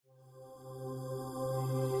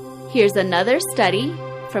Here's another study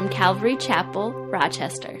from Calvary Chapel,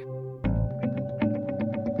 Rochester.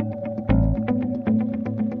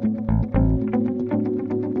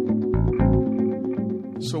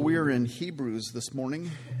 So we are in Hebrews this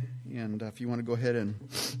morning, and if you want to go ahead and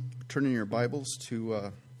turn in your Bibles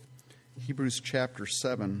to Hebrews chapter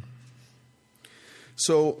 7.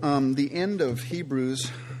 So the end of Hebrews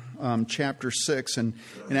chapter 6, and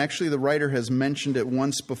actually the writer has mentioned it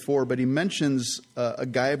once before, but he mentions a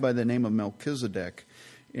guy by the name of Melchizedek.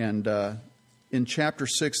 And in chapter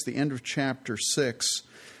 6, the end of chapter 6,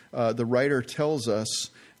 the writer tells us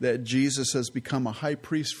that Jesus has become a high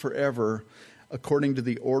priest forever according to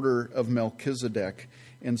the order of Melchizedek.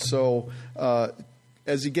 And so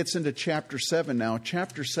as he gets into chapter 7 now,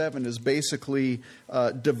 chapter 7 is basically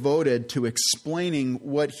devoted to explaining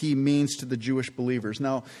what he means to the Jewish believers.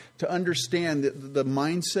 Now, to understand the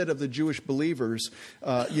mindset of the Jewish believers,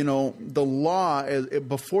 the law,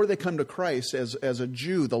 before they come to Christ as a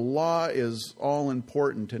Jew, the law is all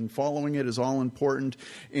important, and following it is all important.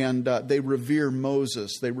 And they revere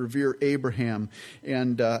Moses, they revere Abraham,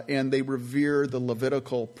 and they revere the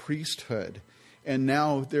Levitical priesthood. And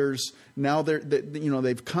now they've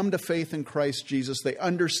come to faith in Christ Jesus. They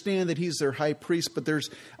understand that He's their high priest, but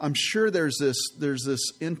I'm sure there's this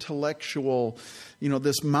intellectual,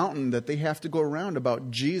 this mountain that they have to go around about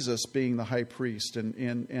Jesus being the high priest,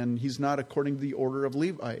 and He's not according to the order of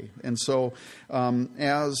Levi. And so,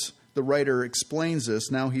 as the writer explains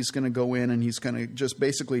this, now he's going to go in and he's going to just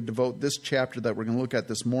basically devote this chapter that we're going to look at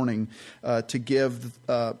this morning to give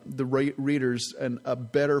the readers a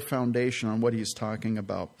better foundation on what he's talking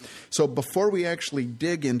about. So before we actually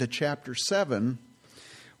dig into chapter 7,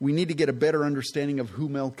 we need to get a better understanding of who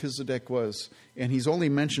Melchizedek was. And he's only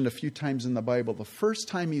mentioned a few times in the Bible. The first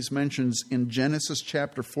time he's mentioned is in Genesis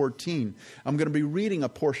chapter 14. I'm going to be reading a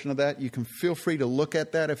portion of that. You can feel free to look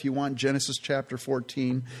at that if you want, Genesis chapter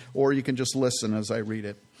 14, or you can just listen as I read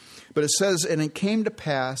it. But it says, "And it came to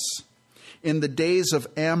pass in the days of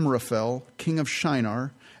Amraphel, king of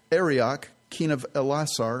Shinar, Arioch, king of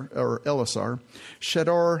Elasar,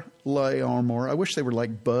 Chedorlaomer," I wish they were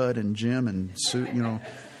like Bud and Jim and Sue,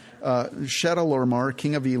 Chedorlaomer,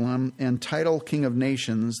 king of Elam, and Tidal, king of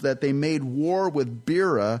nations, that they made war with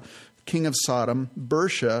Bera, king of Sodom,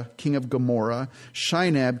 Bersha, king of Gomorrah,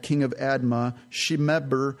 Shinab, king of Admah,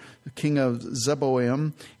 Shemeber, king of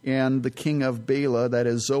Zeboim, and the king of Bela, that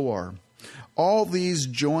is Zoar. All these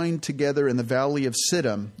joined together in the valley of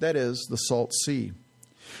Siddim, that is the Salt Sea.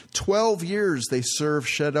 12 years they served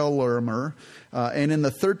Chedorlaomer, and in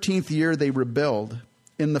the 13th year they rebelled.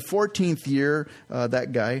 In the 14th year,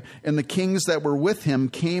 that guy, and the kings that were with him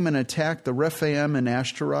came and attacked the Rephaim and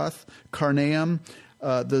Ashtaroth, Karnaim,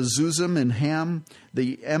 the Zuzim in Ham,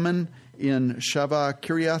 the Emin in Shavah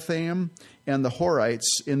Kiriathaim, and the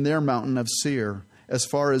Horites in their mountain of Seir, as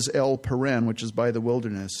far as El Paran, which is by the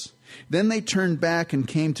wilderness. Then they turned back and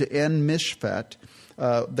came to En Mishpat,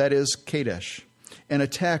 that is Kadesh, and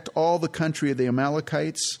attacked all the country of the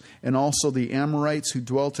Amalekites, and also the Amorites who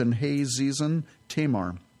dwelt in Hazezon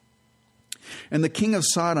Tamar. And the king of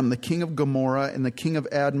Sodom, the king of Gomorrah, and the king of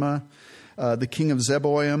Admah, the king of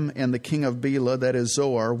Zeboim, and the king of Bela, that is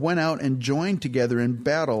Zoar, went out and joined together in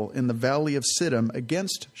battle in the valley of Siddim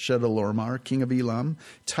against Chedorlaomer, king of Elam,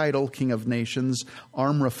 Tidal, king of nations,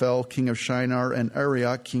 Amraphel, king of Shinar, and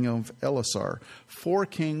Arioch, king of Elasar. 4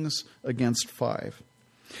 kings against 5.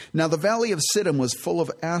 Now the valley of Siddim was full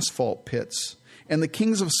of asphalt pits, and the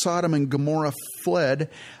kings of Sodom and Gomorrah fled.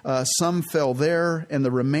 Some fell there, and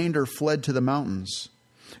the remainder fled to the mountains.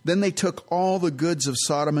 Then they took all the goods of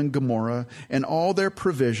Sodom and Gomorrah and all their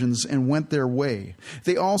provisions and went their way.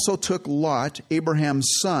 They also took Lot, Abraham's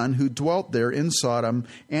son, who dwelt there in Sodom,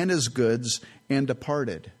 and his goods, and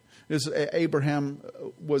departed. Abraham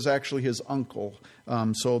was actually his uncle,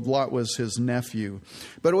 so Lot was his nephew.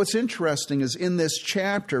 But what's interesting is in this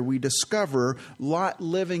chapter we discover Lot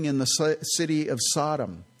living in the city of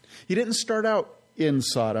Sodom. He didn't start out in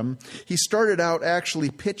Sodom. He started out actually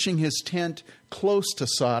pitching his tent close to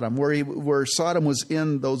Sodom, where Sodom was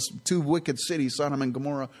in those 2 wicked cities, Sodom and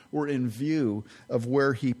Gomorrah, were in view of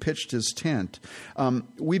where he pitched his tent.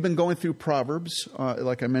 We've been going through Proverbs,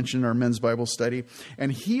 like I mentioned in our men's Bible study,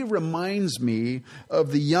 and he reminds me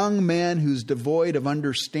of the young man who's devoid of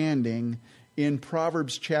understanding in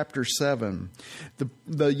Proverbs chapter 7.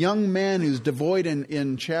 The young man who's devoid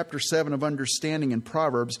in chapter 7 of understanding in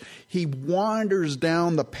Proverbs, he wanders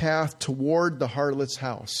down the path toward the harlot's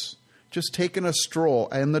house. Just taking a stroll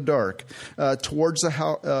in the dark towards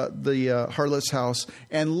the harlot's house.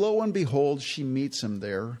 And lo and behold, she meets him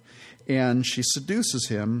there. And she seduces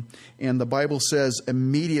him, and the Bible says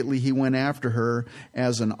immediately he went after her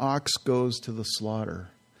as an ox goes to the slaughter.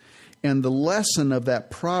 And the lesson of that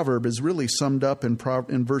proverb is really summed up in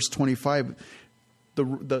verse 25.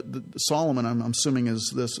 The Solomon, I'm assuming,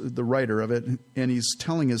 is the writer of it, and he's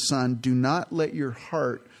telling his son, do not let your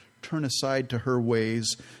heart turn aside to her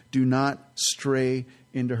ways. Do not stray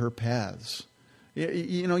into her paths.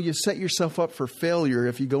 You know, you set yourself up for failure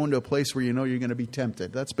if you go into a place where you know you're going to be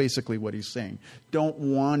tempted. That's basically what he's saying. Don't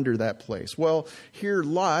wander that place. Well, here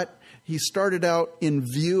Lot, he started out in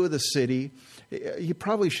view of the city. He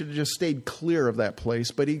probably should have just stayed clear of that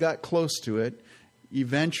place, but he got close to it.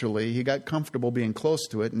 Eventually, he got comfortable being close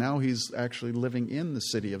to it. Now he's actually living in the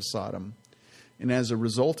city of Sodom. And as a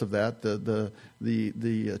result of that,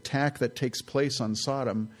 the attack that takes place on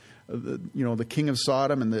Sodom, the king of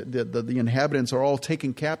Sodom and the inhabitants are all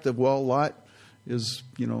taken captive. Well, Lot is,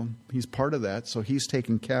 he's part of that, so he's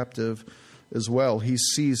taken captive as well. He's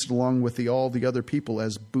seized along with all the other people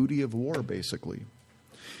as booty of war, basically.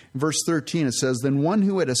 In verse 13, it says, then one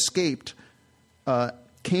who had escaped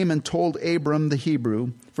came and told Abram the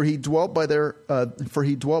Hebrew, for he dwelt by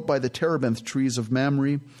the terebinth trees of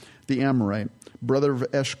Mamre the Amorite, brother of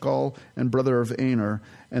Eshcol and brother of Aner,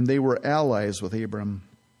 and they were allies with Abram.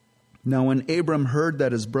 Now when Abram heard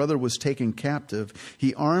that his brother was taken captive,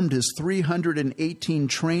 he armed his 318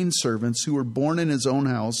 trained servants who were born in his own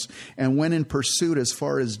house and went in pursuit as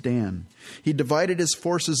far as Dan. He divided his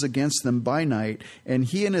forces against them by night, and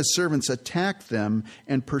he and his servants attacked them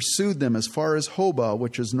and pursued them as far as Hobah,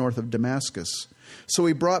 which is north of Damascus. So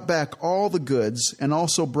he brought back all the goods, and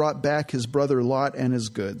also brought back his brother Lot and his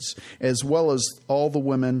goods, as well as all the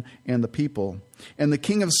women and the people. And the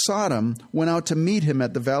king of Sodom went out to meet him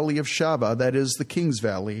at the valley of Shavah, that is, the king's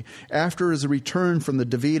valley, after his return from the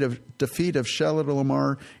defeat of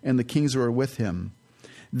Chedorlaomer and the kings who were with him.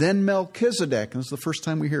 Then Melchizedek, and this is the first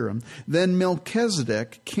time we hear him, then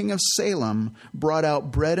Melchizedek, king of Salem, brought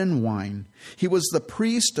out bread and wine. He was the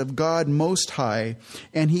priest of God Most High,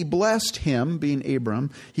 and he blessed him, being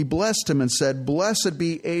Abram, he blessed him and said, blessed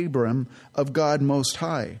be Abram of God Most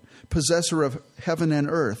High, possessor of heaven and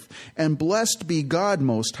earth, and blessed be God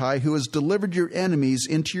Most High, who has delivered your enemies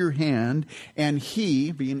into your hand, and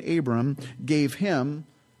he, being Abram, gave him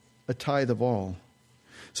a tithe of all.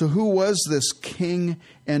 So who was this king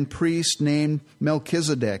and priest named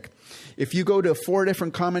Melchizedek? If you go to 4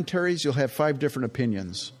 different commentaries, you'll have 5 different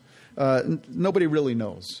opinions. Nobody really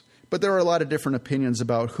knows. But there are a lot of different opinions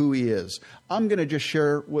about who he is. I'm going to just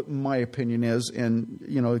share what my opinion is and,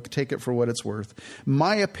 take it for what it's worth.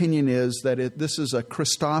 My opinion is that this is a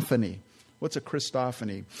Christophany. What's a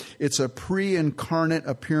Christophany? It's a pre-incarnate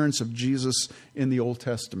appearance of Jesus in the Old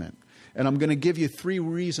Testament. And I'm going to give you 3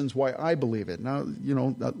 reasons why I believe it. Now,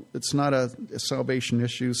 it's not a salvation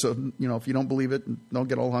issue, so, if you don't believe it, don't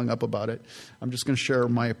get all hung up about it. I'm just going to share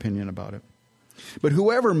my opinion about it. But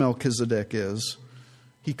whoever Melchizedek is,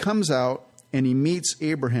 he comes out and he meets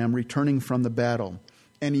Abraham returning from the battle.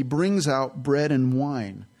 And he brings out bread and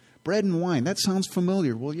wine. Bread and wine, that sounds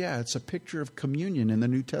familiar. Well, yeah, it's a picture of communion in the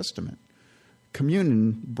New Testament.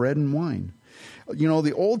 Communion, bread and wine.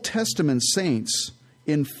 The Old Testament saints,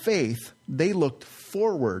 in faith, they looked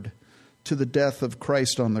forward to the death of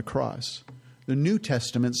Christ on the cross. The New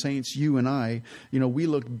Testament saints, you and I, we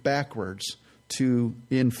look backwards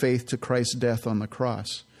in faith to Christ's death on the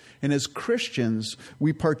cross. And as Christians,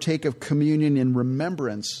 we partake of communion in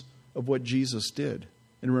remembrance of what Jesus did,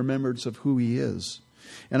 in remembrance of who he is.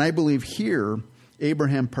 And I believe here,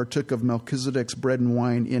 Abraham partook of Melchizedek's bread and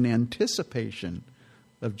wine in anticipation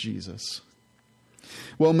of Jesus.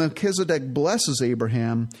 Well, Melchizedek blesses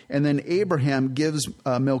Abraham, and then Abraham gives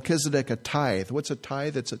Melchizedek a tithe. What's a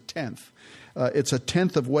tithe? It's a tenth. It's a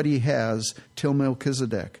tenth of what he has till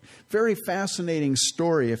Melchizedek. Very fascinating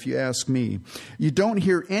story, if you ask me. You don't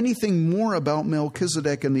hear anything more about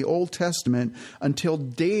Melchizedek in the Old Testament until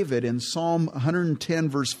David in Psalm 110,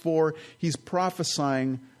 verse 4, he's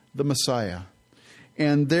prophesying the Messiah.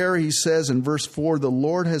 And there he says in verse 4, the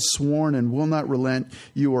Lord has sworn and will not relent.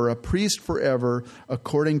 You are a priest forever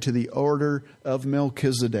according to the order of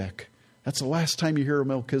Melchizedek. That's the last time you hear of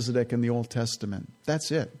Melchizedek in the Old Testament. That's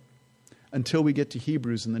it. Until we get to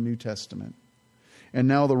Hebrews in the New Testament. And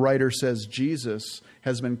now the writer says Jesus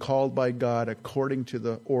has been called by God according to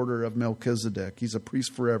the order of Melchizedek. He's a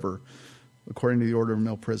priest forever according to the order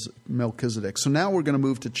of Melchizedek. So now we're going to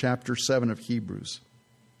move to chapter 7 of Hebrews,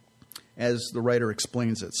 as the writer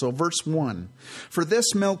explains it. So verse 1, for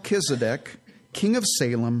this Melchizedek, king of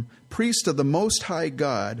Salem, priest of the Most High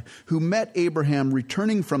God, who met Abraham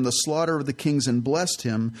returning from the slaughter of the kings and blessed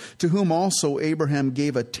him, to whom also Abraham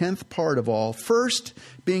gave a tenth part of all, first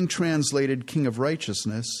being translated King of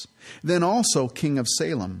Righteousness, then also King of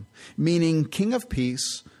Salem, meaning King of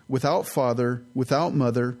Peace, without father, without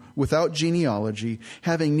mother, without genealogy,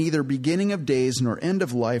 having neither beginning of days nor end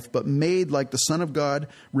of life, but made like the Son of God,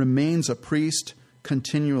 remains a priest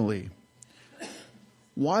continually.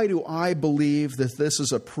 Why do I believe that this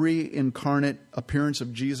is a pre-incarnate appearance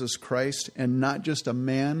of Jesus Christ and not just a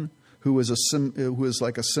man who is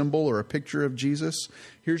like a symbol or a picture of Jesus?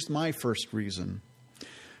 Here's my first reason.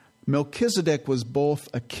 Melchizedek was both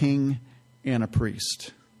a king and a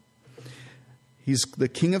priest. He's the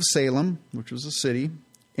king of Salem, which was a city,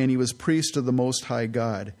 and he was priest of the Most High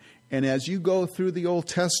God. And as you go through the Old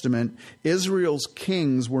Testament, Israel's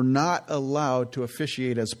kings were not allowed to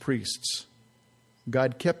officiate as priests.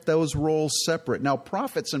 God kept those roles separate. Now,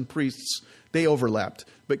 prophets and priests, they overlapped,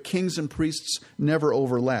 but kings and priests never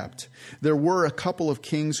overlapped. There were a couple of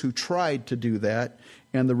kings who tried to do that,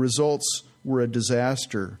 and the results were a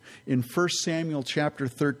disaster. In 1 Samuel chapter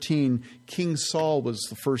 13, King Saul was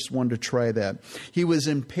the first one to try that. He was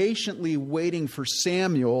impatiently waiting for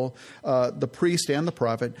Samuel, the priest and the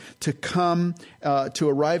prophet, to come to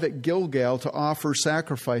arrive at Gilgal to offer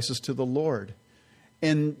sacrifices to the Lord.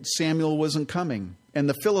 And Samuel wasn't coming. And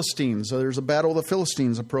the Philistines, there's a battle of the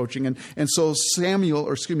Philistines approaching. And so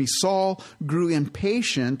Saul grew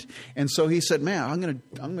impatient. And so he said, man, I'm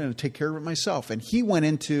going to take care of it myself. And he went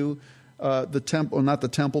into the temple, not the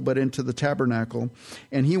temple, but into the tabernacle.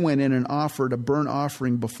 And he went in and offered a burnt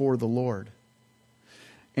offering before the Lord.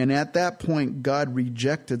 And at that point, God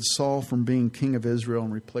rejected Saul from being king of Israel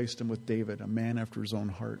and replaced him with David, a man after his own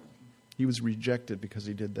heart. He was rejected because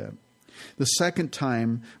he did that. The second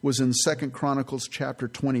time was in 2 Chronicles chapter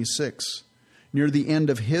 26. Near the end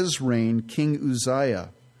of his reign, King Uzziah,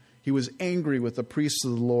 he was angry with the priests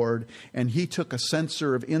of the Lord, and he took a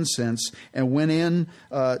censer of incense and went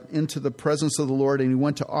into the presence of the Lord, and he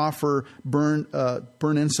went to offer burn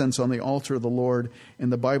incense on the altar of the Lord.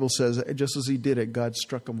 And the Bible says, just as he did it, God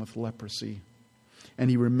struck him with leprosy, and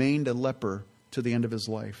he remained a leper to the end of his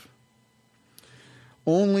life.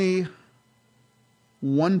 Only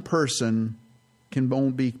one person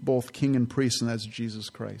can be both king and priest, and that's Jesus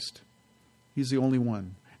Christ. He's the only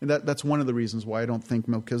one. And that's one of the reasons why I don't think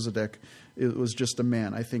Melchizedek was just a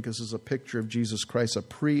man. I think this is a picture of Jesus Christ, a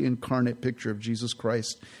pre-incarnate picture of Jesus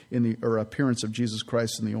Christ or appearance of Jesus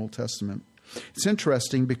Christ in the Old Testament. It's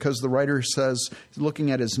interesting because the writer says, looking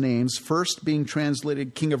at his names, first being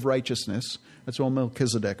translated King of Righteousness. That's what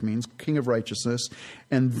Melchizedek means, King of Righteousness.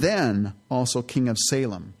 And then also King of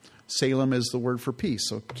Salem. Salem is the word for peace.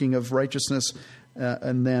 So King of Righteousness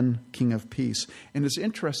and then King of Peace. And it's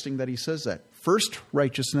interesting that he says that. First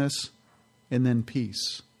righteousness and then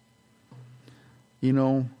peace. You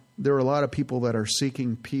know, there are a lot of people that are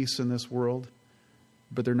seeking peace in this world,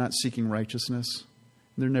 but they're not seeking righteousness.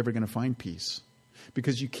 They're never going to find peace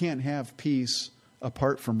because you can't have peace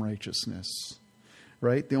apart from righteousness.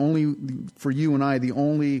 Right? The only way for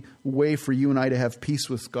you and I to have peace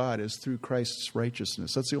with God is through Christ's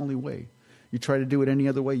righteousness. That's the only way. You try to do it any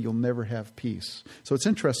other way, you'll never have peace. So it's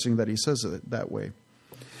interesting that he says it that way.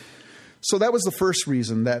 So that was the first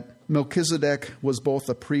reason, that Melchizedek was both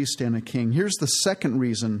a priest and a king. Here's the second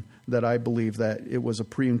reason that I believe that it was a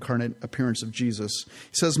pre-incarnate appearance of Jesus.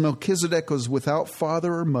 He says Melchizedek was without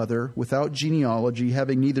father or mother, without genealogy,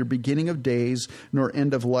 having neither beginning of days nor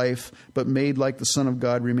end of life, but made like the Son of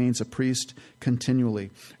God, remains a priest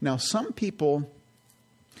continually. Now, some people,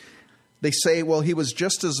 they say, well, he was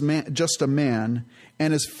just a man,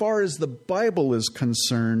 and as far as the Bible is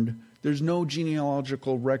concerned, there's no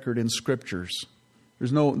genealogical record in Scriptures.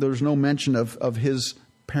 There's no mention of his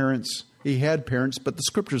parents. He had parents, but the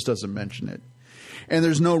Scriptures doesn't mention it. And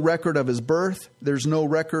there's no record of his birth. There's no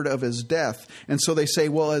record of his death. And so they say,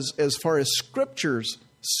 well, as far as Scriptures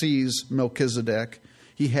sees Melchizedek,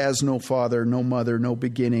 he has no father, no mother, no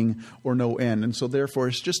beginning, or no end. And so therefore,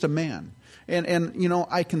 it's just a man. And you know,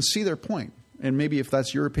 I can see their point. And maybe if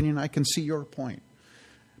that's your opinion, I can see your point.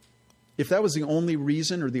 If that was the only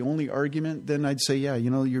reason or the only argument, then I'd say, yeah,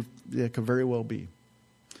 you know, it could very well be.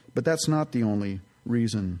 But that's not the only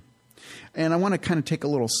reason. And I want to kind of take a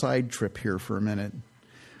little side trip here for a minute.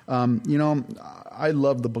 You know, I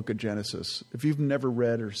love the book of Genesis. If you've never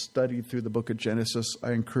read or studied through the book of Genesis,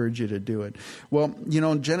 I encourage you to do it. Well, you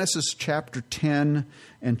know, Genesis chapter 10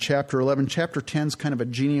 and chapter 11. Chapter 10 is kind of a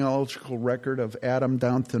genealogical record of Adam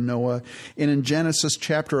down to Noah. And in Genesis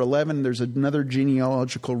chapter 11, there's another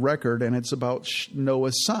genealogical record, and it's about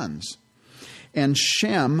Noah's sons. And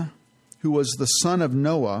Shem, who was the son of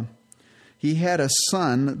Noah, he had a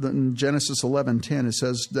son. In Genesis 11:10, it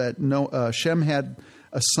says that Shem had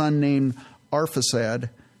a son named Arphaxad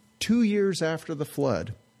 2 years after the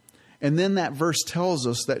flood. And then that verse tells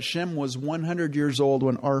us that Shem was 100 years old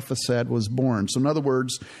when Arphaxad was born. So in other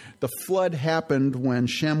words, the flood happened when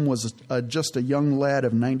Shem was just a young lad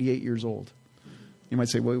of 98 years old. You might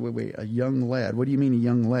say, wait, a young lad. What do you mean a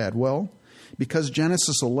young lad? Well, because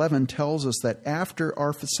Genesis 11 tells us that after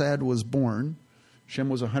Arphaxad was born, Shem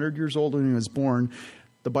was 100 years old when he was born,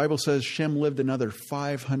 the Bible says Shem lived another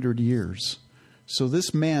 500 years. So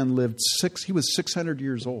this man he was 600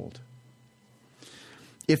 years old.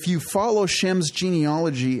 If you follow Shem's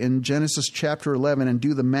genealogy in Genesis chapter 11 and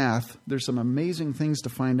do the math, there's some amazing things to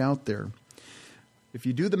find out there. If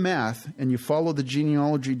you do the math and you follow the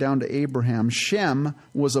genealogy down to Abraham, Shem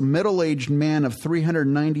was a middle-aged man of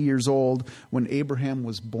 390 years old when Abraham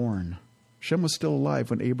was born. Shem was still alive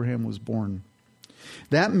when Abraham was born.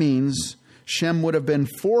 That means Shem would have been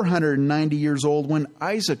 490 years old when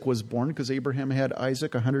Isaac was born, because Abraham had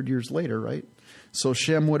Isaac 100 years later, right? So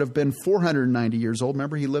Shem would have been 490 years old.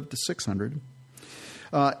 Remember, he lived to 600.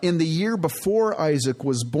 In the year before Isaac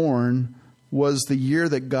was born was the year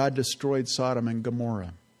that God destroyed Sodom and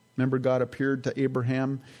Gomorrah. Remember, God appeared to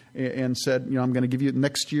Abraham and said, I'm going to give you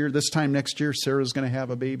this time next year, Sarah's going to have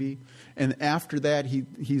a baby. And after that,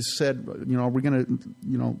 he said, we're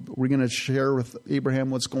going to share with Abraham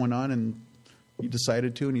what's going on. And he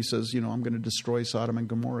decided to, and he says, I'm going to destroy Sodom and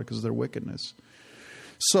Gomorrah because of their wickedness.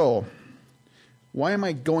 So, why am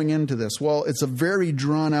I going into this? Well, it's a very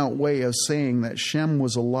drawn-out way of saying that Shem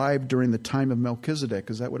was alive during the time of Melchizedek,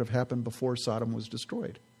 because that would have happened before Sodom was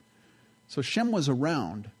destroyed. So Shem was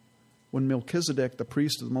around when Melchizedek, the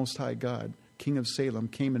priest of the Most High God, king of Salem,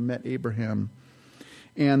 came and met Abraham.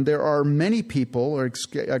 And there are many people, or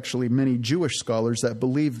actually many Jewish scholars, that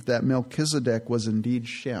believe that Melchizedek was indeed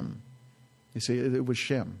Shem. They say it was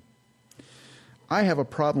Shem. I have a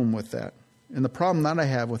problem with that. And the problem that I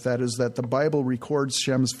have with that is that the Bible records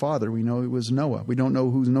Shem's father. We know it was Noah. We don't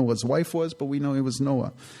know who Noah's wife was, but we know it was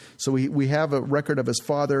Noah. So we have a record of his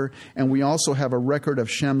father, and we also have a record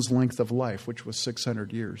of Shem's length of life, which was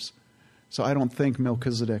 600 years. So I don't think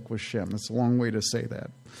Melchizedek was Shem. That's a long way to say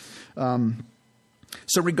that.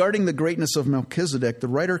 So regarding the greatness of Melchizedek, the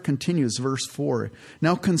writer continues, verse 4.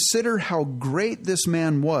 Now consider how great this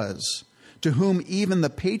man was, to whom even the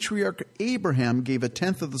patriarch Abraham gave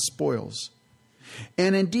 1/10 of the spoils.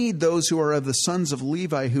 And indeed, those who are of the sons of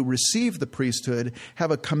Levi who receive the priesthood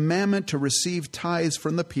have a commandment to receive tithes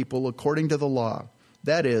from the people according to the law,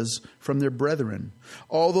 that is, from their brethren,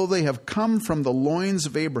 although they have come from the loins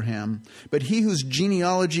of Abraham. But he whose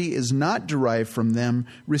genealogy is not derived from them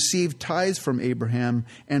received tithes from Abraham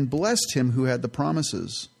and blessed him who had the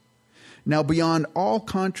promises. Now beyond all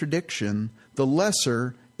contradiction, the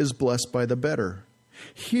lesser is blessed by the better.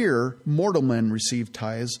 Here mortal men receive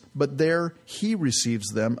tithes, but there he receives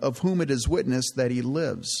them, of whom it is witnessed that he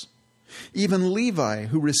lives. Even Levi,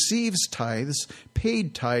 who receives tithes,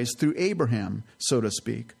 paid tithes through Abraham, so to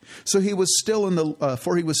speak. So he was still in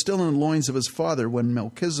the loins of his father when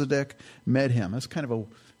Melchizedek met him. That's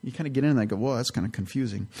you kind of get in and I go, whoa, that's kind of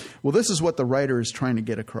confusing. Well, this is what the writer is trying to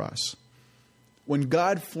get across. When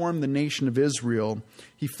God formed the nation of Israel,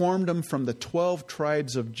 he formed them from the 12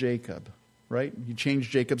 tribes of Jacob, right? He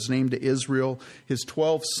changed Jacob's name to Israel. His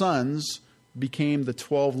 12 sons became the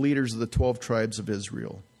 12 leaders of the 12 tribes of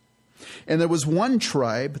Israel. And there was one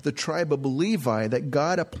tribe, the tribe of Levi, that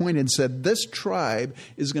God appointed and said, this tribe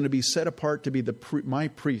is going to be set apart to be my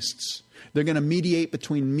priests. They're going to mediate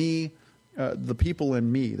between me, the people,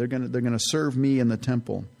 and me. They're going to serve me in the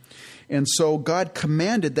temple. And so God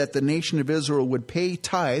commanded that the nation of Israel would pay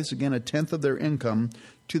tithes, again, 1/10 of their income,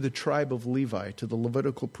 to the tribe of Levi, to the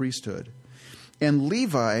Levitical priesthood. And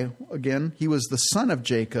Levi, again, he was the son of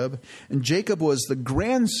Jacob, and Jacob was the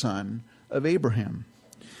grandson of Abraham.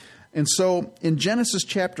 And so in Genesis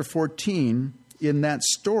chapter 14, in that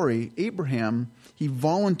story, Abraham, he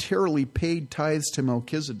voluntarily paid tithes to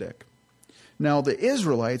Melchizedek. Now, the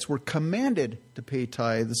Israelites were commanded to pay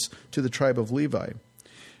tithes to the tribe of Levi.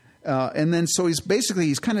 And then so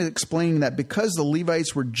he's kind of explaining that because the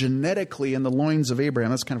Levites were genetically in the loins of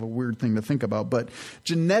Abraham, that's kind of a weird thing to think about, but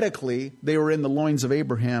genetically they were in the loins of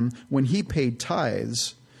Abraham when he paid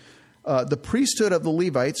tithes. The priesthood of the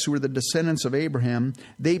Levites, who were the descendants of Abraham,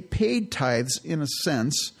 they paid tithes, in a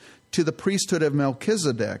sense, to the priesthood of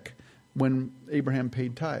Melchizedek when Abraham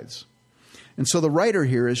paid tithes. And so the writer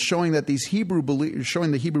here is showing that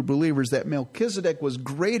showing the Hebrew believers that Melchizedek was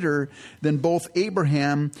greater than both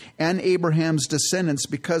Abraham and Abraham's descendants,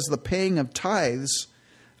 because the paying of tithes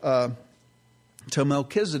to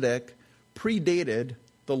Melchizedek predated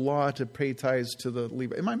the law to pay tithes to the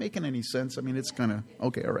Levites. Am I making any sense? I mean, it's kind of,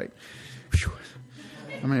 okay, all right. Whew.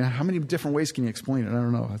 I mean, how many different ways can you explain it? I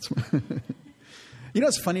don't know. You know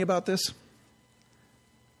what's funny about this?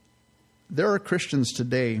 There are Christians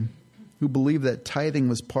today who believe that tithing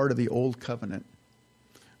was part of the old covenant.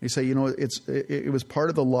 They say, you know, it was part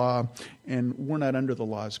of the law, and we're not under the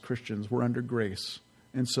law as Christians. We're under grace.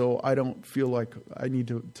 And so I don't feel like I need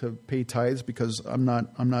to pay tithes because I'm not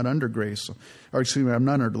under grace. Or excuse me, I'm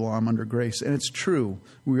not under the law, I'm under grace. And it's true,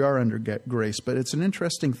 we are under grace. But it's an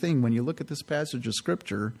interesting thing when you look at this passage of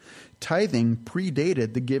Scripture, tithing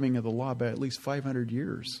predated the giving of the law by at least 500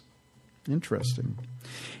 years. Interesting.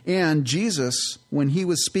 And Jesus, when he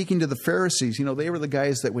was speaking to the Pharisees, you know, they were the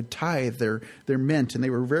guys that would tithe their mint, and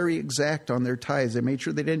they were very exact on their tithes. They made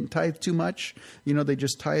sure they didn't tithe too much. You know, they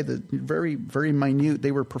just tithed very, very minute.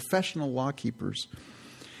 They were professional law keepers.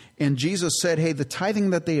 And Jesus said, hey, the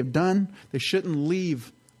tithing that they have done, they shouldn't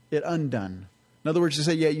leave it undone. In other words, he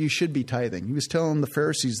said, yeah, you should be tithing. He was telling the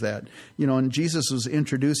Pharisees that, you know, and Jesus was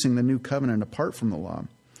introducing the new covenant apart from the law.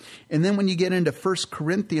 And then when you get into 1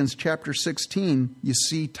 Corinthians chapter 16, you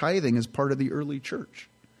see tithing as part of the early church.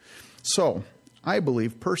 So I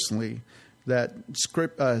believe personally that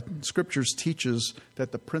Scriptures teaches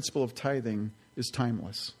that the principle of tithing is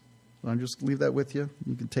timeless. I'll just leave that with you.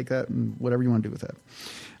 You can take that and whatever you want to do with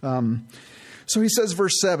that. So he says,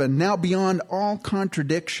 verse 7, now beyond all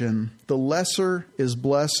contradiction, the lesser is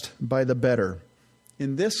blessed by the better.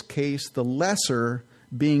 In this case, the lesser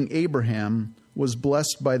being Abraham was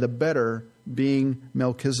blessed by the better being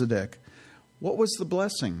Melchizedek. What was the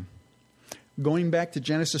blessing? Going back to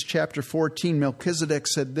Genesis chapter 14, Melchizedek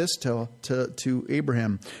said this to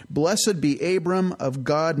Abraham, blessed be Abram of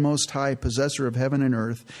God Most High, possessor of heaven and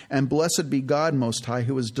earth, and blessed be God Most High,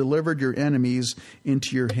 who has delivered your enemies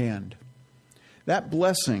into your hand. That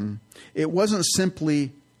blessing, it wasn't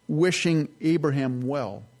simply wishing Abraham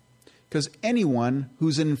well. Because anyone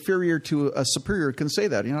who's inferior to a superior can say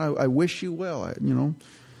that. You know, I wish you well,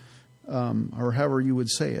 or however you would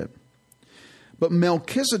say it. But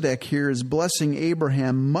Melchizedek here is blessing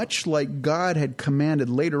Abraham much like God had commanded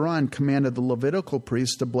the Levitical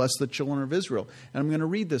priests to bless the children of Israel. And I'm going to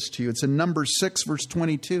read this to you. It's in Numbers 6, verse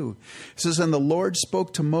 22. It says, and the Lord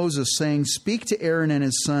spoke to Moses, saying, speak to Aaron and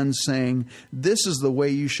his sons, saying, this is the way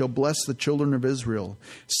you shall bless the children of Israel.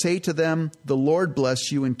 Say to them, the Lord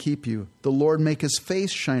bless you and keep you. The Lord make his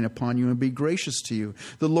face shine upon you and be gracious to you.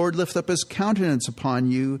 The Lord lift up his countenance upon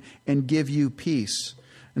you and give you peace.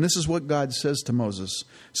 And this is what God says to Moses.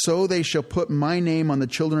 So they shall put my name on the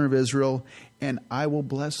children of Israel, and I will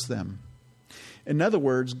bless them. In other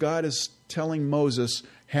words, God is telling Moses,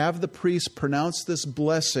 have the priests pronounce this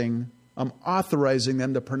blessing. I'm authorizing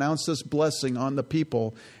them to pronounce this blessing on the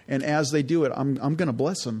people. And as they do it, I'm going to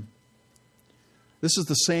bless them. This is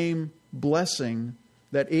the same blessing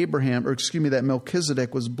that that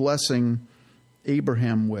Melchizedek was blessing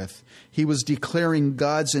Abraham with. He was declaring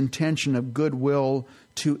God's intention of goodwill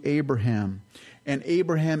to Abraham. And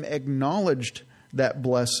Abraham acknowledged that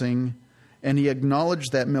blessing, and he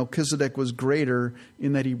acknowledged that Melchizedek was greater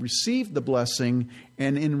in that he received the blessing,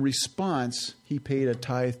 and in response, he paid a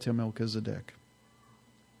tithe to Melchizedek.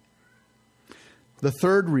 The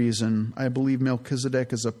third reason I believe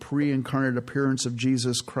Melchizedek is a pre-incarnate appearance of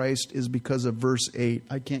Jesus Christ is because of verse 8.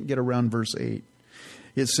 I can't get around verse 8.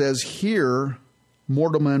 It says, here,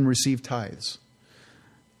 mortal men receive tithes.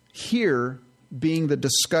 Here, being the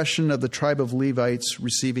discussion of the tribe of Levites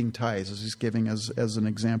receiving tithes, as he's giving as an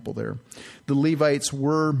example there. The Levites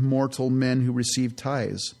were mortal men who received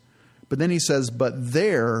tithes. But then he says, but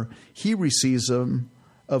there he receives them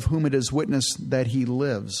of whom it is witnessed that he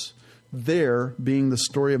lives. There being the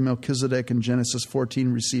story of Melchizedek in Genesis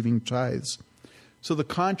 14 receiving tithes. So the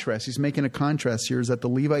contrast, he's making a contrast here, is that the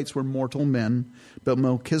Levites were mortal men, but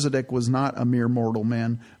Melchizedek was not a mere mortal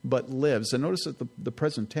man, but lives. And notice that the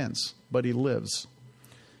present tense, but he lives.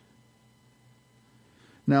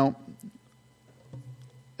 Now,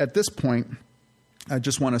 at this point, I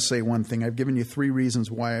just want to say one thing. I've given you 3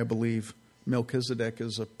 reasons why I believe Melchizedek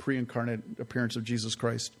is a pre-incarnate appearance of Jesus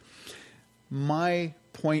Christ. My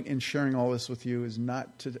point in sharing all this with you is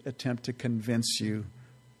not to attempt to convince you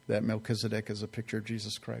that Melchizedek is a picture of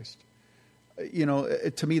Jesus Christ. You know,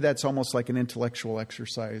 to me, that's almost like an intellectual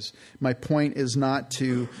exercise. My point is not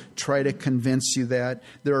to try to convince you that.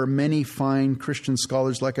 There are many fine Christian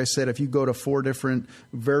scholars. Like I said, if you go to 4 different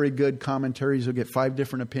very good commentaries, you'll get 5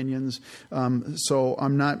 different opinions. So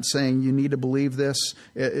I'm not saying you need to believe this.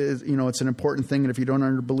 It's an important thing. And if you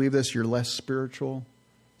don't believe this, you're less spiritual.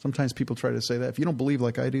 Sometimes people try to say that. If you don't believe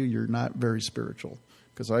like I do, you're not very spiritual.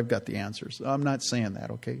 because I've got the answers. I'm not saying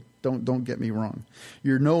that, okay? Don't get me wrong.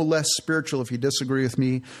 You're no less spiritual if you disagree with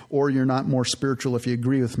me, or you're not more spiritual if you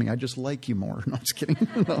agree with me. I just like you more. No, just kidding.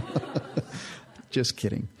 No. Just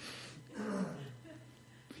kidding.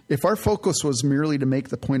 If our focus was merely to make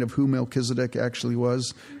the point of who Melchizedek actually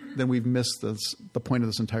was, then we've missed the point of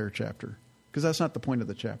this entire chapter, because that's not the point of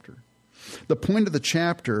the chapter. The point of the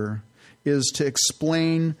chapter is to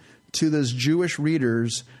explain to those Jewish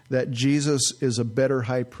readers that Jesus is a better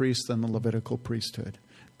high priest than the Levitical priesthood.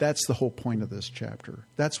 That's the whole point of this chapter.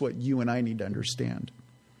 That's what you and I need to understand.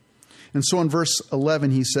 And so in verse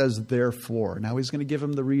 11, he says, therefore. Now he's going to give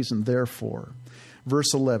him the reason, therefore.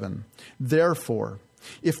 Verse 11, therefore,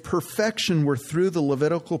 if perfection were through the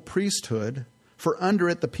Levitical priesthood, for under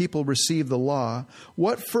it the people received the law,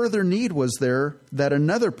 what further need was there that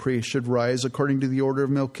another priest should rise according to the order of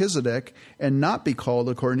Melchizedek and not be called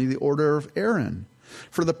according to the order of Aaron?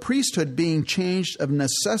 For the priesthood being changed of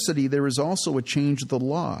necessity, there is also a change of the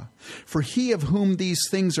law. For he of whom these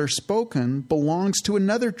things are spoken belongs to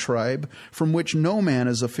another tribe from which no man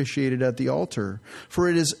is officiated at the altar. For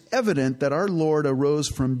it is evident that our Lord arose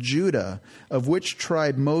from Judah, of which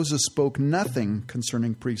tribe Moses spoke nothing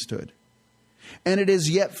concerning priesthood. And it is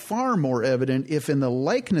yet far more evident if in the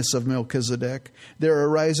likeness of Melchizedek there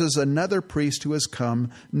arises another priest who has come,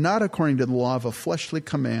 not according to the law of a fleshly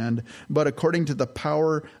command, but according to the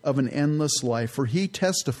power of an endless life. For he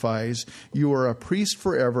testifies, you are a priest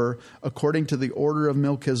forever, according to the order of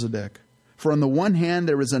Melchizedek. For on the one hand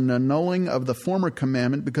there is an annulling of the former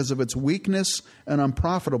commandment because of its weakness and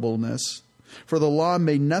unprofitableness, for the law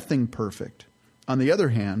made nothing perfect. On the other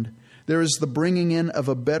hand, there is the bringing in of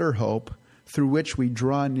a better hope, through which we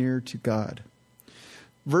draw near to God.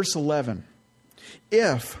 Verse 11,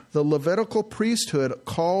 if the Levitical priesthood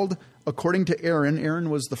called according to Aaron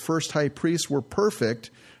was the first high priest, were perfect,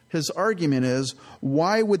 his argument is,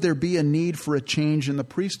 why would there be a need for a change in the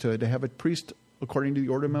priesthood to have a priest according to the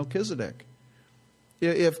order of Melchizedek?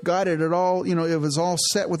 If God had it all, it was all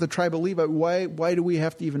set with the tribe of Levi, why do we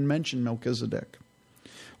have to even mention Melchizedek?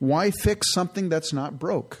 Why fix something that's not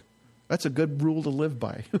broke? That's a good rule to live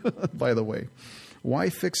by, by the way. Why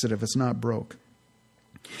fix it if it's not broke?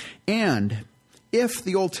 And if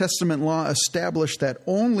the Old Testament law established that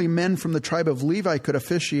only men from the tribe of Levi could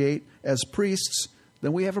officiate as priests,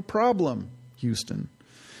 then we have a problem, Houston.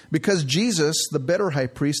 Because Jesus, the better high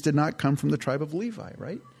priest, did not come from the tribe of Levi,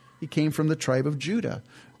 right? He came from the tribe of Judah.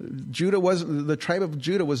 The tribe of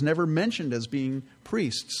Judah was never mentioned as being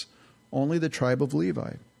priests, only the tribe of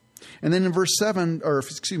Levi. And then in verse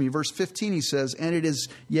 15, he says, and it is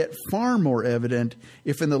yet far more evident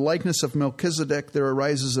if in the likeness of Melchizedek there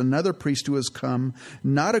arises another priest who has come,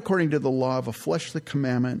 not according to the law of a fleshly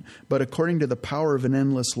commandment, but according to the power of an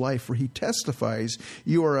endless life. For he testifies,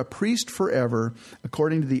 you are a priest forever,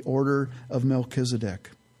 according to the order of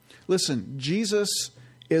Melchizedek. Listen, Jesus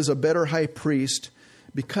is a better high priest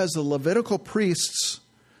because the Levitical priests,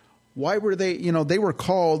 why were they, they were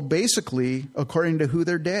called basically according to who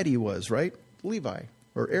their daddy was, right? Levi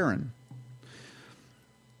or Aaron.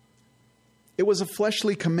 It was a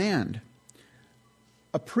fleshly command.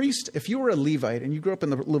 A priest, if you were a Levite and you grew up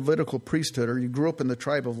in the Levitical priesthood or you grew up in the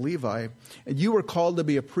tribe of Levi and you were called to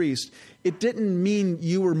be a priest, it didn't mean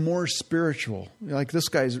you were more spiritual. Like this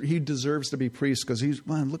he deserves to be priest because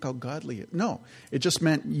look how godly he is. No, it just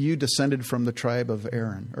meant you descended from the tribe of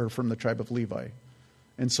Aaron or from the tribe of Levi.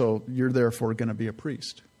 And so you're therefore going to be a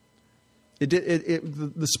priest.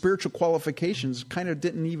 The spiritual qualifications kind of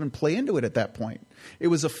didn't even play into it at that point. It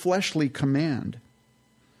was a fleshly command.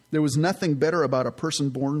 There was nothing better about a person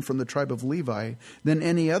born from the tribe of Levi than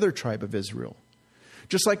any other tribe of Israel.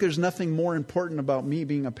 Just like there's nothing more important about me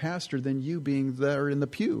being a pastor than you being there in the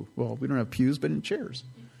pew. Well, we don't have pews, but in chairs.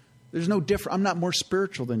 There's no difference. I'm not more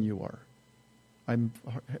spiritual than you are. I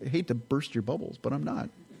hate to burst your bubbles, but I'm not.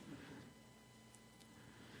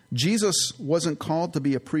 Jesus wasn't called to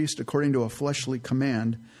be a priest according to a fleshly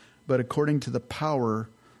command, but according to the power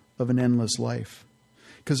of an endless life.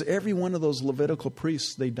 Because every one of those Levitical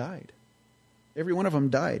priests, they died. Every one of them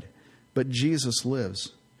died. But Jesus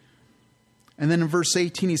lives. And then in verse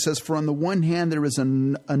 18 he says, for on the one hand there is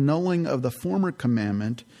an annulling of the former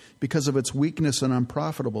commandment because of its weakness and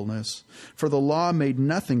unprofitableness. For the law made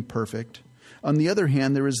nothing perfect. On the other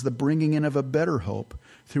hand there is the bringing in of a better hope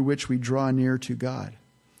through which we draw near to God.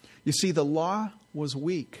 You see, the law was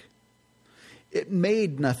weak. It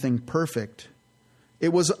made nothing perfect.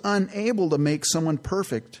 It was unable to make someone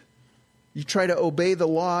perfect. You try to obey the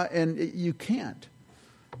law and you can't.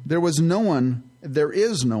 There is no one,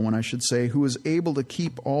 I should say, who is able to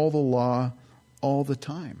keep all the law all the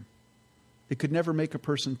time. It could never make a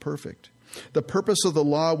person perfect. The purpose of the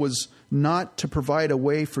law was not to provide a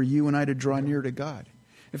way for you and I to draw near to God.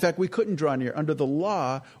 In fact, we couldn't draw near. Under the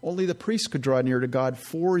law, only the priest could draw near to God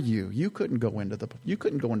for you. You couldn't go into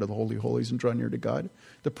the Holy of Holies and draw near to God.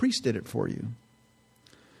 The priest did it for you.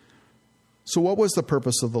 So what was the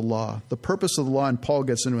purpose of the law? The purpose of the law, and Paul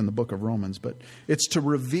gets into it in the book of Romans, but it's to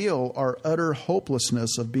reveal our utter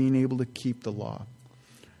hopelessness of being able to keep the law.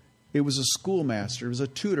 It was a schoolmaster. It was a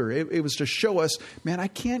tutor. It was to show us, man, I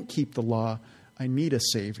can't keep the law. I need a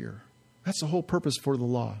Savior. That's the whole purpose for the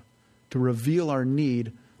law, to reveal our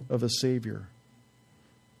need of a Savior.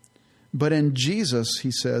 But in Jesus,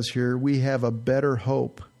 he says here, we have a better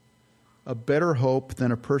hope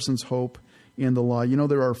than a person's hope in the law. You know,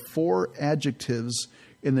 there are 4 adjectives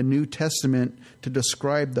in the New Testament to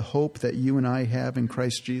describe the hope that you and I have in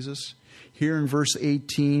Christ Jesus. Here in verse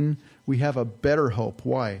 18, we have a better hope.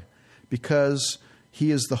 Why? Because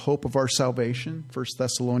he is the hope of our salvation, 1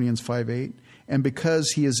 Thessalonians 5:8. And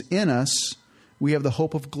because he is in us, we have the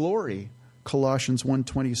hope of glory, Colossians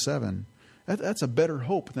 1:27. That's a better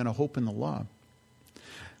hope than a hope in the law.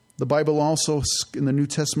 The Bible also, in the New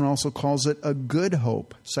Testament, also calls it a good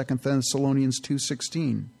hope, 2 Thessalonians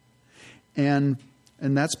 2:16. And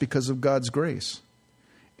that's because of God's grace.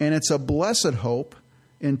 And it's a blessed hope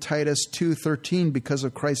in Titus 2:13 because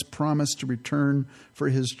of Christ's promise to return for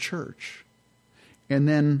his church. And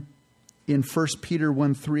then in 1 Peter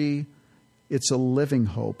 1:3, it's a living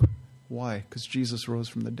hope. Why? Because Jesus rose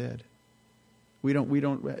from the dead.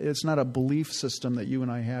 It's not a belief system that you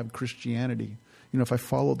and I have, Christianity. You know, if I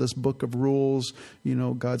follow this book of rules,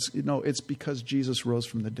 it's because Jesus rose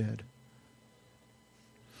from the dead.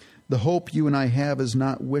 The hope you and I have is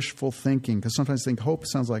not wishful thinking, because sometimes I think hope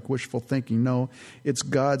sounds like wishful thinking. No, it's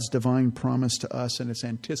God's divine promise to us, and it's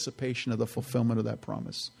anticipation of the fulfillment of that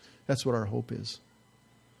promise. That's what our hope is.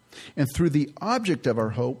 And through the object of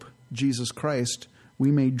our hope, Jesus Christ,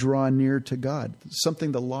 we may draw near to God,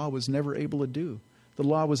 something the law was never able to do. The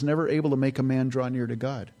law was never able to make a man draw near to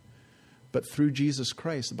God. But through Jesus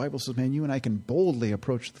Christ, the Bible says, man, you and I can boldly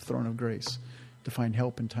approach the throne of grace to find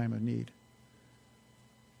help in time of need.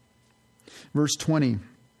 Verse 20,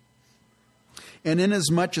 and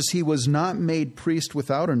inasmuch as he was not made priest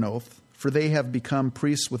without an oath, for they have become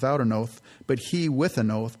priests without an oath, but he with an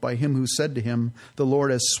oath, by him who said to him, the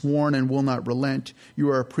Lord has sworn and will not relent. You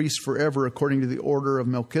are a priest forever according to the order of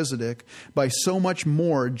Melchizedek. By so much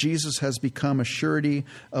more, Jesus has become a surety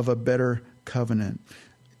of a better covenant.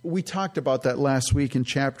 We talked about that last week in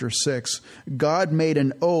chapter 6. God made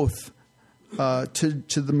an oath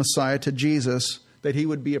to the Messiah, to Jesus, that he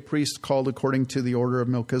would be a priest called according to the order of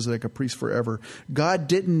Melchizedek, a priest forever. God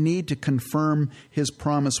didn't need to confirm his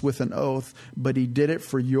promise with an oath, but he did it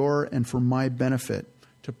for your and for my benefit,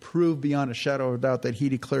 to prove beyond a shadow of doubt that he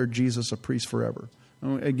declared Jesus a priest forever.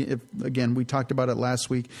 Again, we talked about it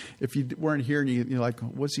last week. If you weren't here and you're like,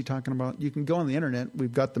 what's he talking about? You can go on the internet.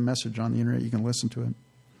 We've got the message on the internet. You can listen to it.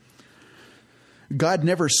 God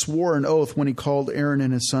never swore an oath when he called Aaron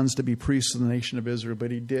and his sons to be priests of the nation of Israel,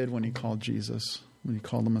 but he did when he called Jesus, when he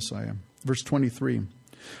called the Messiah. Verse 23.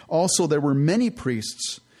 Also, there were many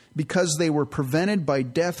priests because they were prevented by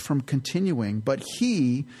death from continuing. But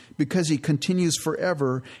he, because he continues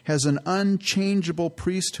forever, has an unchangeable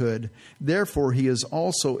priesthood. Therefore, he is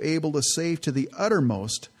also able to save to the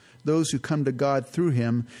uttermost those who come to God through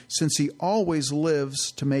him, since he always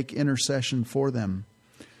lives to make intercession for them.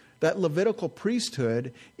 That Levitical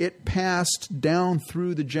priesthood, it passed down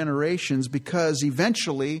through the generations because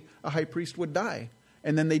eventually a high priest would die.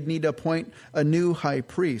 And then they'd need to appoint a new high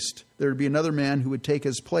priest. There would be another man who would take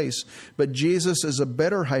his place. But Jesus is a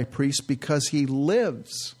better high priest because he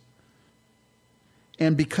lives.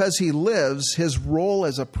 And because he lives, his role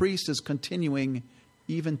as a priest is continuing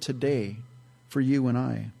even today for you and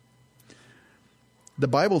I. The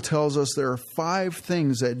Bible tells us there are 5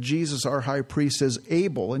 things that Jesus, our high priest, is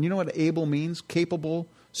able. And you know what able means? Capable,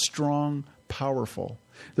 strong, powerful.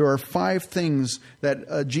 There are 5 things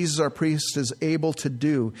that Jesus, our priest, is able to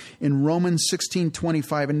do. In Romans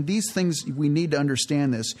 16:25, and these things, we need to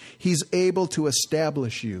understand this. He's able to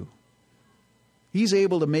establish you. He's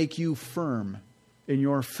able to make you firm in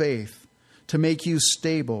your faith, to make you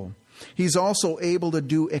stable. He's also able to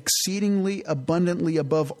do exceedingly abundantly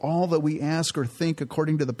above all that we ask or think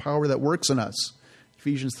according to the power that works in us.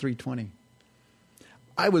 Ephesians 3:20.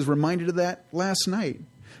 I was reminded of that last night.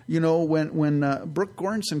 You know, when Brooke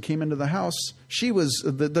Goranson came into the house, she was,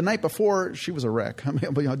 the night before, she was a wreck. I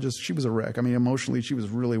mean, she was a wreck. I mean, emotionally, she was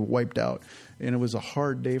really wiped out. And it was a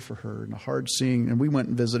hard day for her and a hard seeing. And we went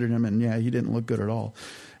and visited him, and yeah, he didn't look good at all.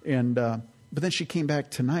 And but then she came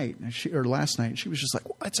back tonight, or last night, and she was just like,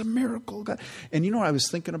 well, it's a miracle, God. And you know what I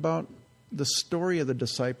was thinking about? the story of the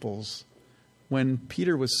disciples when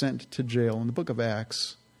Peter was sent to jail in the book of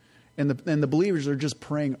Acts, and the believers are just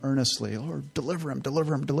praying earnestly, Lord, deliver him,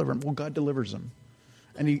 deliver him, deliver him. Well, God delivers him.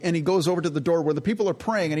 And he goes over to the door where the people are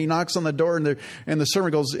praying, and he knocks on the door, and the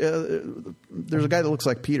servant goes, there's a guy that looks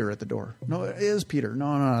like Peter at the door. No, it is Peter.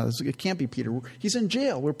 No, it can't be Peter. He's in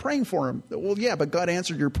jail. We're praying for him. Well, yeah, but God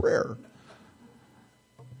answered your prayer.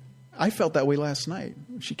 I felt that way last night.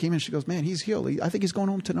 She came in, she goes, man, he's healed. I think he's going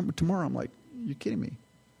home tomorrow. I'm like, you're kidding me.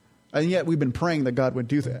 And yet we've been praying that God would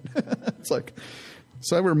do that. It's like,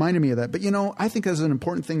 so it reminded me of that. But I think that's an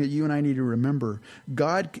important thing that you and I need to remember.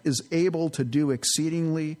 God is able to do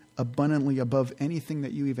exceedingly abundantly above anything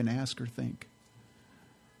that you even ask or think.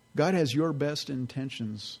 God has your best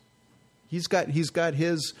intentions. He's got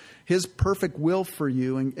his perfect will for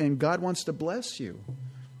you, and God wants to bless you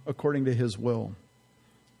according to his will.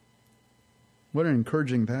 What an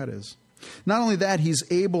encouraging that is. Not only that, he's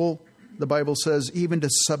able, the Bible says, even to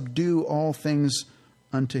subdue all things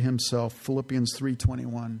unto himself. Philippians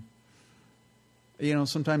 3:21.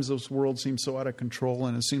 Sometimes this world seems so out of control,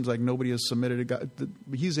 and it seems like nobody is submitted to God.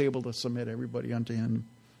 He's able to submit everybody unto him,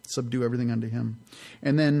 subdue everything unto him.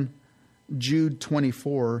 And then Jude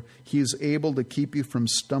 24, he is able to keep you from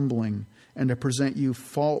stumbling and to present you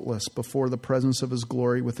faultless before the presence of his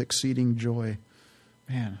glory with exceeding joy.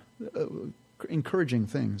 Man, encouraging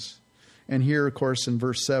things. And here, of course, in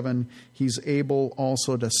verse 7, he's able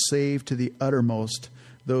also to save to the uttermost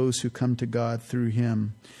those who come to God through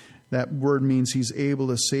him. That word means he's able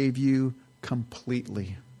to save you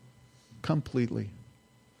completely. Completely.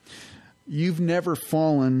 You've never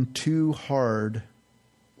fallen too hard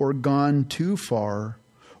or gone too far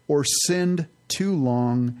or sinned too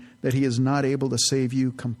long that he is not able to save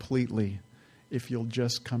you completely if you'll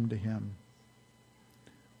just come to him.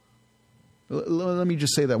 Let me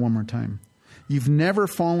just say that one more time. You've never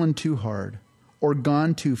fallen too hard or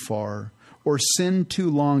gone too far or sinned too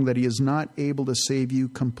long that he is not able to save you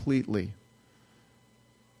completely.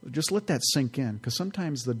 Just let that sink in, because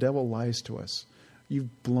sometimes the devil lies to us.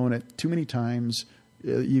 You've blown it too many times.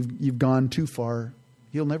 You've gone too far.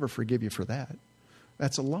 He'll never forgive you for that.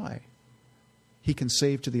 That's a lie. He can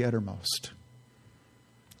save to the uttermost.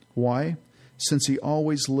 Why? Since he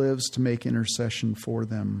always lives to make intercession for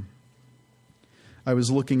them. I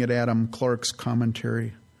was looking at Adam Clark's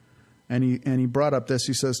commentary, and he brought up this.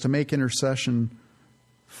 He says, to make intercession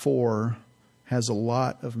for has a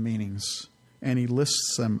lot of meanings, and he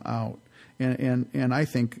lists them out. And I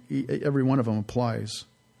think every one of them applies.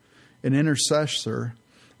 An intercessor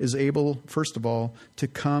is able, first of all, to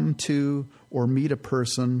come to or meet a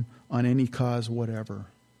person on any cause whatever.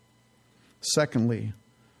 Secondly,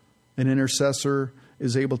 an intercessor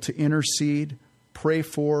is able to intercede, pray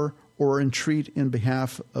for, or entreat in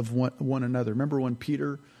behalf of one another. Remember when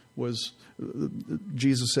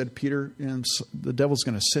Jesus said, Peter, the devil's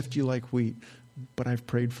going to sift you like wheat, but I've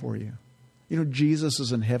prayed for you. Jesus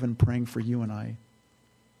is in heaven praying for you and I.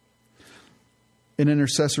 An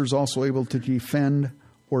intercessor is also able to defend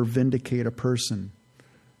or vindicate a person.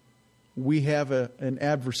 We have an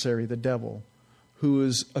adversary, the devil, who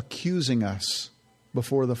is accusing us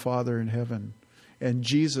before the Father in heaven. And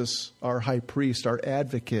Jesus, our high priest, our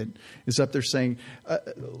advocate, is up there saying,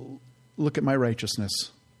 look at my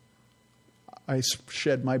righteousness. I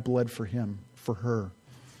shed my blood for him, for her.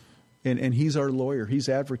 And he's our lawyer. He's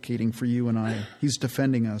advocating for you and I. He's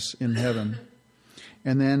defending us in heaven.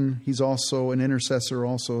 And then he's also, an intercessor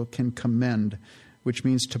also can commend, which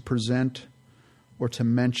means to present or to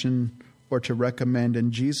mention or to recommend.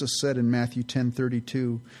 And Jesus said in Matthew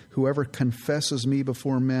 10:32, whoever confesses me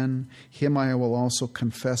before men, him I will also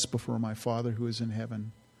confess before my Father who is in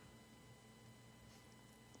heaven.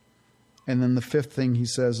 And then the fifth thing he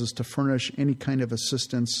says is to furnish any kind of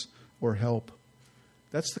assistance or help.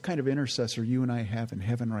 That's the kind of intercessor you and I have in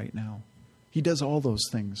heaven right now. He does all those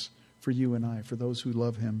things for you and I, for those who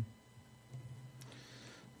love him.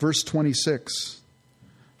 Verse 26.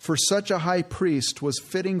 For such a high priest was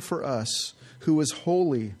fitting for us, who is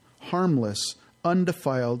holy, harmless,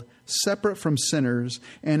 undefiled, separate from sinners,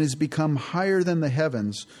 and is become higher than the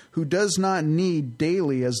heavens, who does not need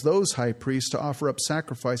daily, as those high priests, to offer up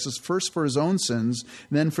sacrifices, first for his own sins,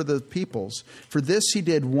 then for the people's. For this he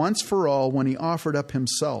did once for all when he offered up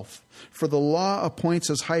himself. For the law appoints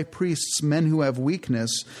as high priests men who have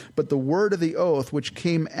weakness, but the word of the oath, which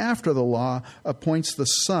came after the law, appoints the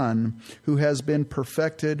Son, who has been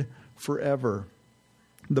perfected forever.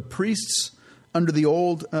 The priests under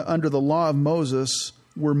the law of Moses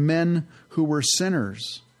were men who were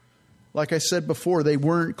sinners. Like I said before, they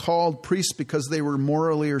weren't called priests because they were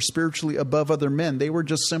morally or spiritually above other men. They were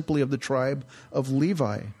just simply of the tribe of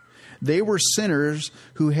Levi. They were sinners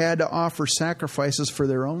who had to offer sacrifices for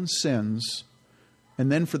their own sins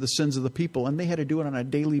and then for the sins of the people. And they had to do it on a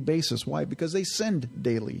daily basis. Why? Because they sinned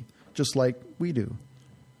daily, just like we do.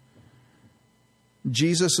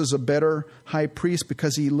 Jesus is a better high priest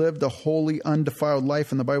because he lived a holy, undefiled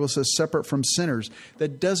life. And the Bible says separate from sinners.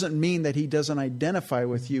 That doesn't mean that he doesn't identify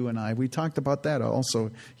with you and I. We talked about that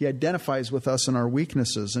also. He identifies with us in our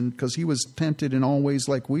weaknesses, and because he was tempted in all ways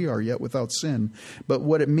like we are, yet without sin. But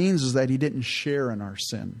what it means is that he didn't share in our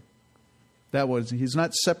sin. He's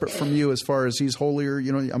not separate from you as far as he's holier,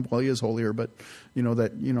 well, he is holier, but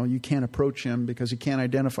you can't approach him because he can't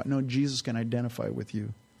identify. No, Jesus can identify with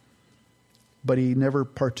you. But he never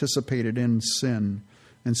participated in sin.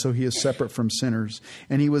 And so he is separate from sinners.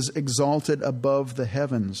 And he was exalted above the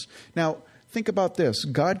heavens. Now, think about this.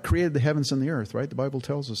 God created the heavens and the earth, right? The Bible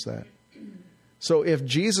tells us that. So if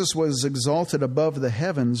Jesus was exalted above the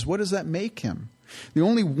heavens, what does that make him? The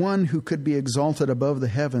only one who could be exalted above the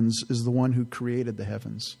heavens is the one who created the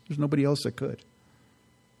heavens. There's nobody else that could.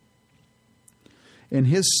 And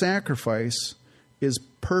his sacrifice is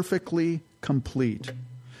perfectly complete.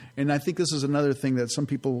 And I think this is another thing that some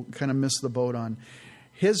people kind of miss the boat on.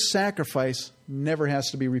 His sacrifice never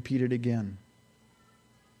has to be repeated again.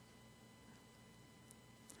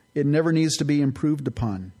 It never needs to be improved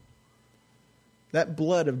upon. That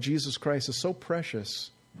blood of Jesus Christ is so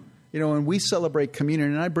precious. When we celebrate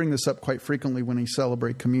communion, and I bring this up quite frequently when we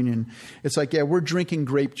celebrate communion, it's like, we're drinking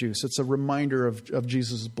grape juice. It's a reminder of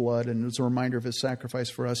Jesus' blood, and it's a reminder of his sacrifice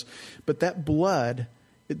for us. But that blood,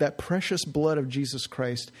 that precious blood of Jesus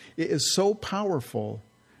Christ, it is so powerful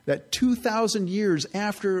that 2,000 years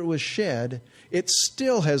after it was shed, it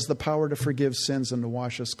still has the power to forgive sins and to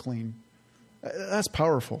wash us clean. That's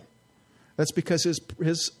powerful. That's because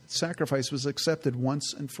his sacrifice was accepted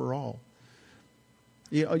once and for all.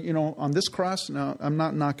 On this cross, now I'm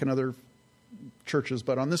not knocking other churches,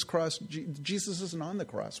 but on this cross, Jesus isn't on the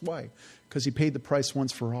cross. Why? Because he paid the price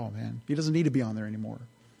once for all, man. He doesn't need to be on there anymore.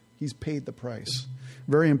 He's paid the price.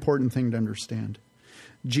 Very important thing to understand.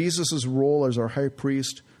 Jesus' role as our high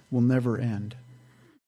priest will never end.